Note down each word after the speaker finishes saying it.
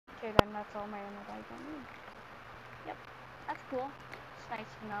Okay, then that's all my ammo that I don't need. Yep, that's cool. It's nice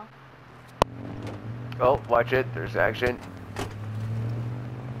to know. Oh, watch it. There's action.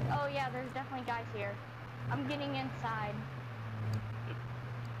 Oh yeah, there's definitely guys here. I'm getting inside.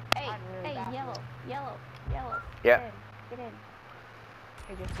 Hey, hey, yellow. Yeah. Get in.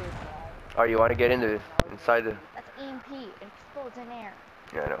 Oh, you want to get inside the... That's EMP. It explodes in air.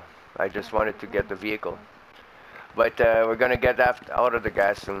 Yeah, I know. I just wanted to get the vehicle. But we're gonna get out of the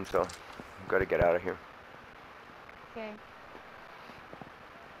gas soon, so we've got to get out of here. Okay.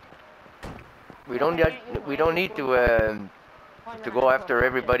 We don't need to go after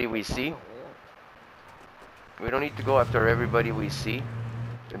everybody we see. We don't need to go after everybody we see.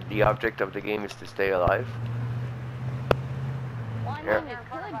 The object of the game is to stay alive. Well, I mean, it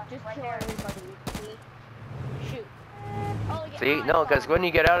could just kill everybody. Shoot. Oh, yeah. See, no, because when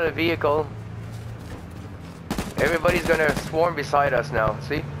you get out of the vehicle, everybody's gonna swarm beside us now.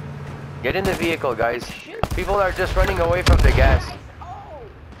 See? Get in the vehicle, guys. People are just running away from the gas.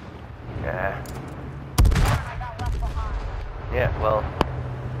 Yeah. Yeah, well.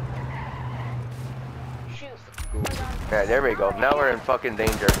 Shoot. Yeah, there we go. Now we're in fucking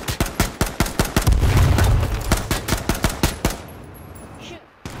danger. Shoot.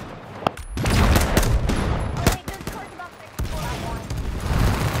 Oh wait, this car's about to explode.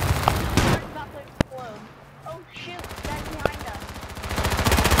 Car's about to explode. Oh shoot, that's behind us.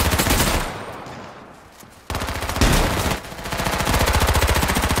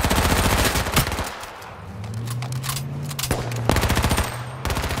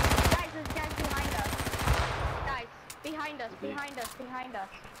 Guys, there's guys behind us. Guys, behind us.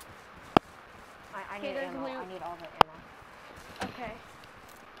 I need ammo. I need all the ammo. Okay.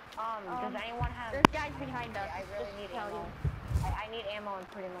 Does anyone have... There's guys behind us. I really need ammo. You. I need ammo in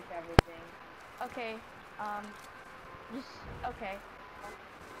pretty much everything. Okay. Okay.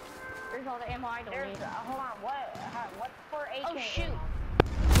 There's all the ammo I don't need. Hold on. What's for AK? Oh shoot! Ammo?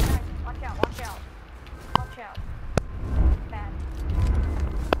 Guys, watch out. Bad.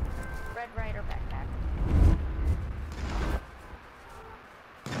 Red Rider backpack.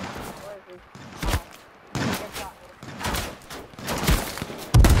 Where is this?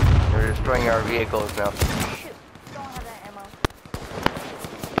 We're destroying our vehicles now. Shoot! Don't have that ammo.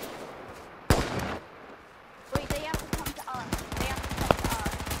 Wait, they have to come to us.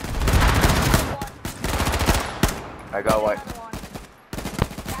 I got one.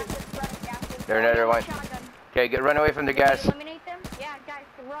 There's another one. Okay, run away from the gas. Eliminate them? Yeah, guys,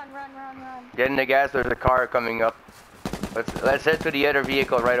 run. Get in the gas. There's a car coming up. Let's head to the other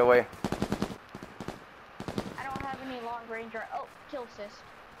vehicle right away. I don't have any long range or kill assist.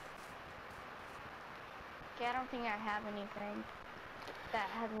 Okay, I don't think I have anything that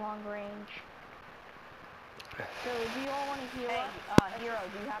has long range. So do you all want to heal up? Hero,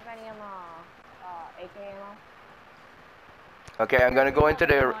 do you have any AK ammo? Okay, I'm gonna go into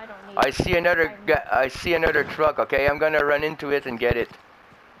the... I see another truck, okay? I'm gonna run into it and get it.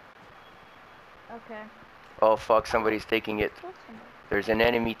 Okay. Oh fuck, somebody's taking it. There's an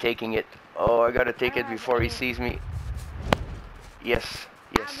enemy taking it. Oh, I gotta take it before he sees me. Yes.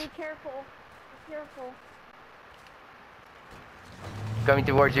 Be careful. Be careful. Coming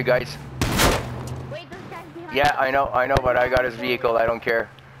towards you guys. Wait, there's guys behind Yeah, us. I know, but I got his vehicle. I don't care.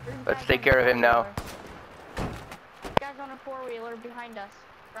 Let's take care of him now. Guys on a four-wheeler behind us.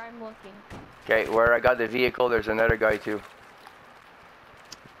 Where I'm looking. Okay, where I got the vehicle, there's another guy too.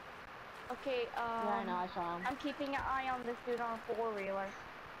 Okay, Yeah, I know, I saw him. I'm keeping an eye on this dude on a four-wheeler.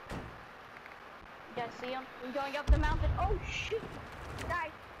 You guys see him? He's going up the mountain. Oh shoot!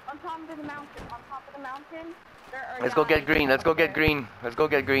 Guys, on top of the mountain, there are Let's go get green. Let's go get green. Let's go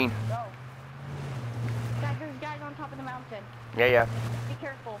get green. Go. Guys, there's guys on top of the mountain. Yeah. Be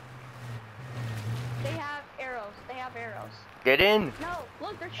careful. They have arrows. Get in. No,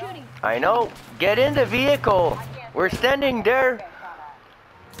 look, they're shooting. I know. Get in the vehicle. We're standing there.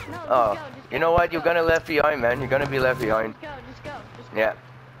 No, just Oh, go, you know what? You're gonna left behind, man. You're gonna be left behind. Just go. Yeah.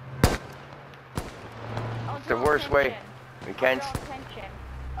 I'll It's the draw worst way. attention. We can't. I'll draw attention.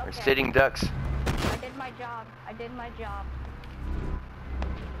 We're Okay. sitting ducks. I did my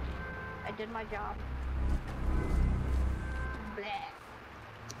job. Bleh.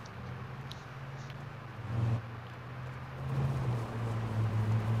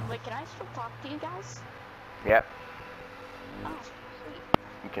 Wait, can I still talk to you guys? Yep. Oh, sweet.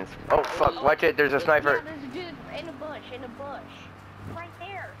 You can. Oh fuck! Watch it. There's a sniper. Yeah, there's a dude in a bush. Right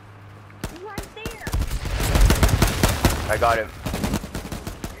there. He's right there. I got him.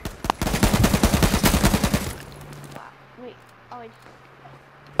 Wow. Wait. Oh,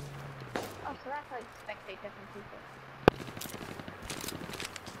 so that's how you spectate different people.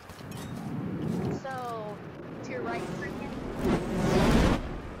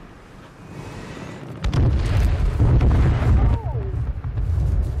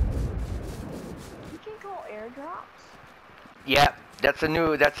 That's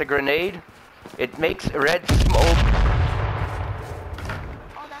a grenade. It makes red smoke.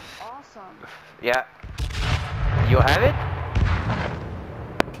 Oh, that's awesome. Yeah. You have it?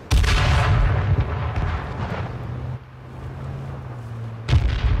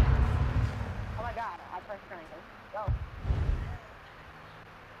 Oh my god, I first grenade. Go.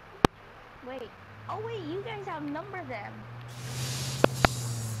 Wait. Oh wait, you guys outnumber them.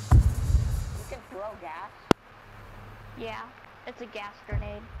 You can throw gas. Yeah, it's a gas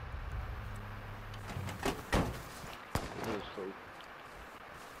grenade.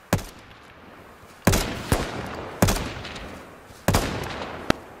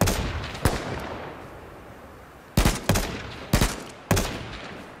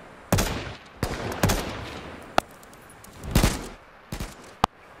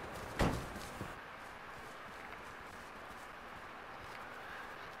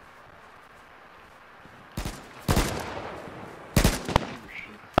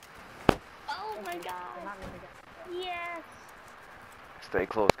 Oh my god. Yes. Stay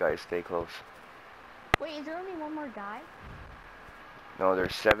close, guys. Stay close. Wait, is there only one more guy? No,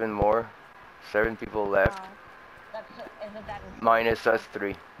 there's 7 more. 7 people left. Isn't that Minus us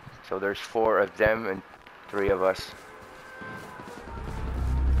 3. So there's 4 of them and 3 of us.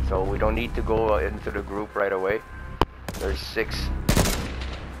 So we don't need to go into the group right away. There's 6.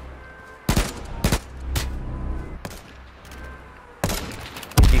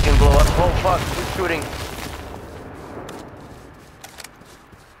 If you can blow up. Oh fuck, who's shooting?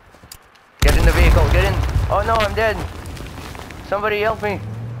 Get in the vehicle, get in. Oh no, I'm dead. Somebody help me.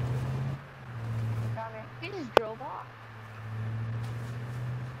 He just drove off.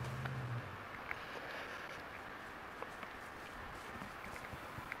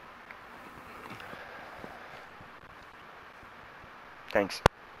 Thanks.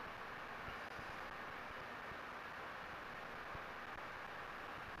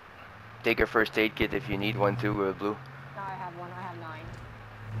 Take your first aid kit if you need one too, Blue. No, I have one. I have 9.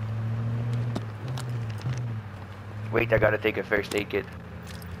 Wait, I gotta take a first aid kit.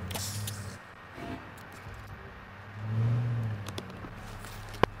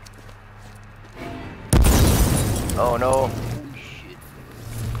 Oh no.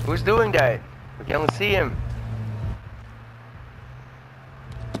 Who's doing that? We can't see him.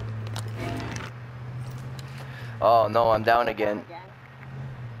 Oh no, I'm down again.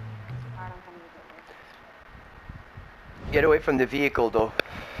 Get away from the vehicle though.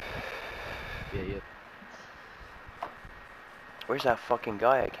 Yeah. Where's that fucking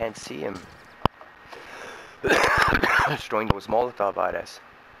guy? I can't see him. Destroying those Molotov at us.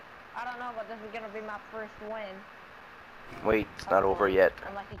 I don't know, but this is gonna be my first win. Wait, it's not over yet.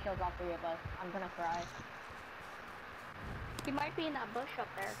 Unless he kills all 3 of us. I'm gonna cry. He might be in that bush up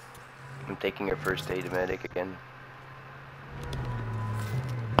there. I'm taking your first aid medic again. Do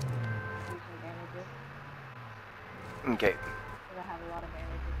some damages. Okay. Because I have a lot of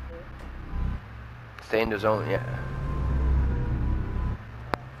damages too. Stay in the zone, yeah.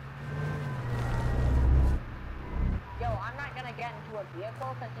 Yo, I'm not gonna get into a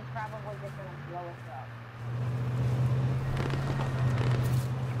vehicle because he's probably just gonna blow us up.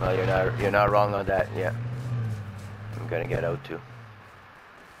 Well, you're not wrong on that, yeah. I'm gonna get out too.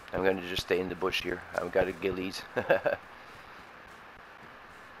 I'm gonna just stay in the bush here. I've got a ghillies. I'm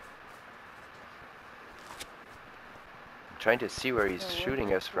trying to see where he's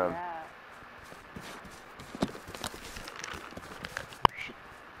shooting us from.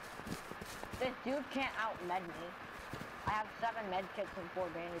 This dude can't out-med me. I have 7 med kits and 4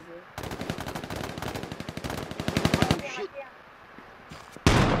 bandages. Shit.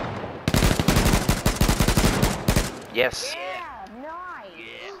 Yes. Yeah, nice.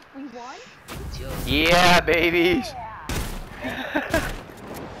 Yeah. We won? Yeah, babies. Yeah.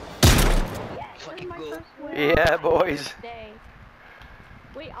 Fucking My go. first win. Yeah, boys. Day.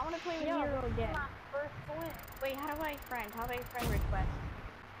 Wait, I want to play with Yo, Hero this is again. my first win. Wait, how do I friend? How do I friend request?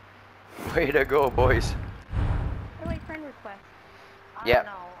 Way to go, boys. How do I friend request? I Yeah. don't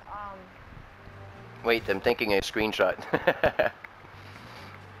know. Wait, I'm taking a screenshot.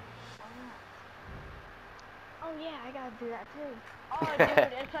 Oh yeah, I gotta do that too. Oh,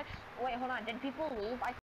 dude, it's like, wait, hold on. Did people leave? I